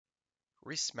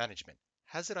Risk management,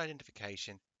 hazard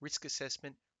identification, risk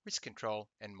assessment, risk control,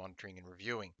 and monitoring and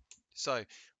reviewing. So,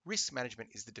 risk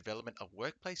management is the development of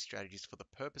workplace strategies for the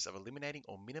purpose of eliminating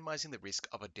or minimizing the risk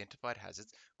of identified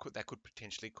hazards that could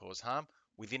potentially cause harm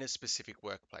within a specific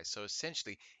workplace. So,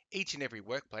 essentially, each and every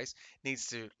workplace needs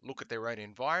to look at their own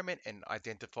environment and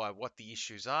identify what the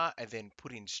issues are, and then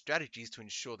put in strategies to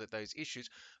ensure that those issues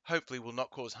hopefully will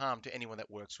not cause harm to anyone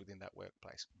that works within that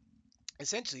workplace.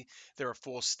 Essentially, there are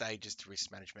four stages to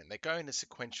risk management. They go in a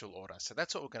sequential order. So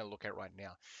that's what we're going to look at right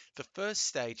now. The first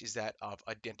stage is that of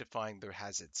identifying the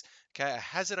hazards. Okay, a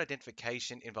hazard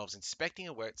identification involves inspecting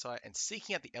a work site and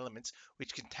seeking out the elements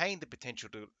which contain the potential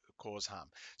to cause harm.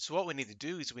 So what we need to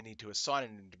do is we need to assign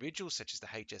an individual such as the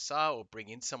HSR or bring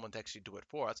in someone to actually do it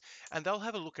for us, and they'll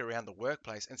have a look around the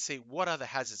workplace and see what other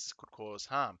hazards that could cause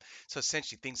harm. So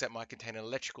essentially things that might contain an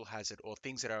electrical hazard or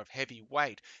things that are of heavy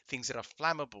weight, things that are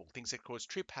flammable, things that cause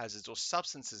trip hazards, or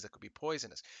substances that could be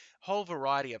poisonous. Whole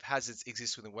variety of hazards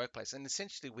exist within the workplace, and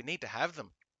essentially we need to have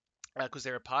them because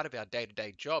they're a part of our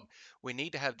day-to-day job. We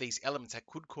need to have these elements that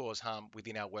could cause harm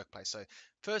within our workplace. So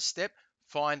first step,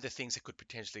 find the things that could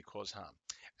potentially cause harm.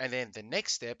 And then the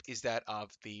next step is that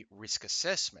of the risk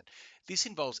assessment. This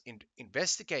involves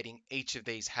investigating each of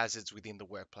these hazards within the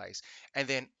workplace and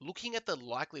then looking at the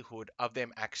likelihood of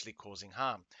them actually causing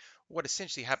harm. What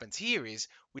essentially happens here is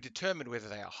we determine whether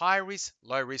they are high risk,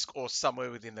 low risk, or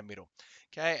somewhere within the middle.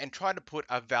 Okay, and try to put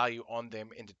a value on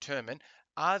them and determine,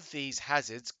 are these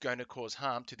hazards going to cause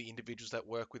harm to the individuals that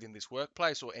work within this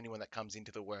workplace or anyone that comes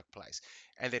into the workplace?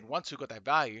 And then once we've got that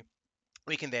value,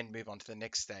 we can then move on to the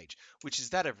next stage, which is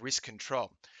that of risk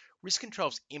control. Risk control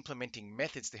is implementing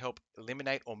methods to help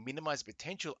eliminate or minimize the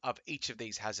potential of each of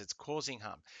these hazards causing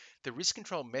harm. The risk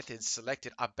control methods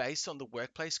selected are based on the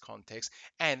workplace context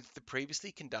and the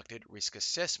previously conducted risk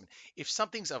assessment. If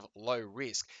something's of low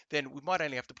risk, then we might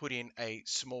only have to put in a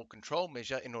small control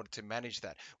measure in order to manage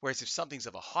that. Whereas if something's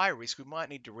of a high risk, we might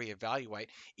need to reevaluate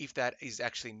if that is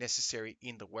actually necessary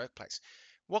in the workplace.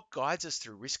 What guides us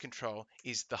through risk control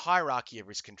is the hierarchy of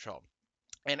risk control.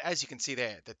 And as you can see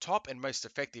there, the top and most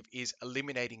effective is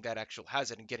eliminating that actual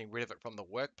hazard and getting rid of it from the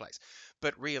workplace.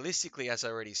 But realistically, as I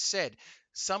already said,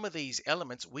 some of these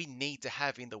elements we need to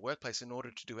have in the workplace in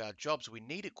order to do our jobs. We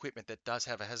need equipment that does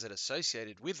have a hazard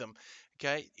associated with them,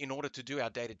 okay, in order to do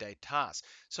our day-to-day tasks.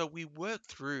 So we work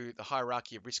through the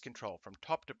hierarchy of risk control from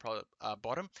top to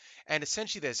bottom, and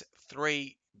essentially there's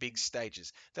three big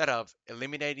stages that of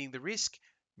eliminating the risk,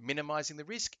 minimizing the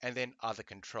risk, and then other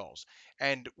controls.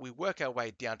 And we work our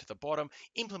way down to the bottom,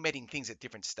 implementing things at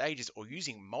different stages or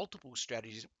using multiple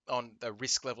strategies on the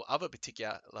risk level of a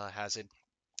particular hazard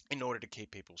in order to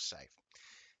keep people safe.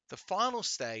 The final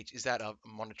stage is that of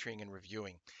monitoring and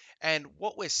reviewing. And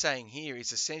what we're saying here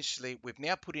is essentially we've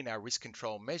now put in our risk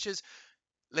control measures.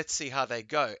 Let's see how they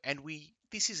go. And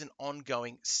this is an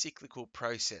ongoing cyclical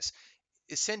process.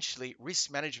 Essentially, risk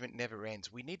management never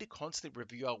ends. We need to constantly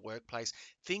review our workplace.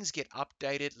 Things get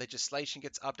updated, legislation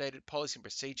gets updated, policy and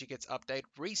procedure gets updated,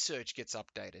 research gets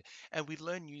updated, and we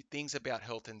learn new things about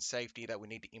health and safety that we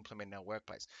need to implement in our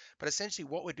workplace. But essentially,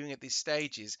 what we're doing at this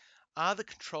stage is, are the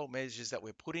control measures that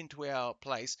we're put into our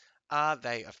place, are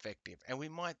they effective? And we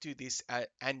might do this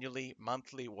annually,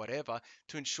 monthly, whatever,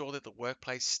 to ensure that the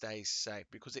workplace stays safe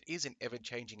because it is an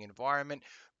ever-changing environment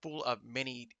full of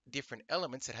many different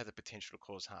elements that have the potential to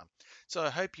cause harm. So I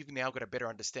hope you've now got a better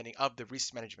understanding of the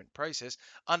risk management process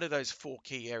under those four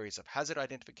key areas of hazard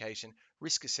identification,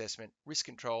 risk assessment, risk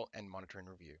control, and monitor and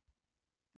review.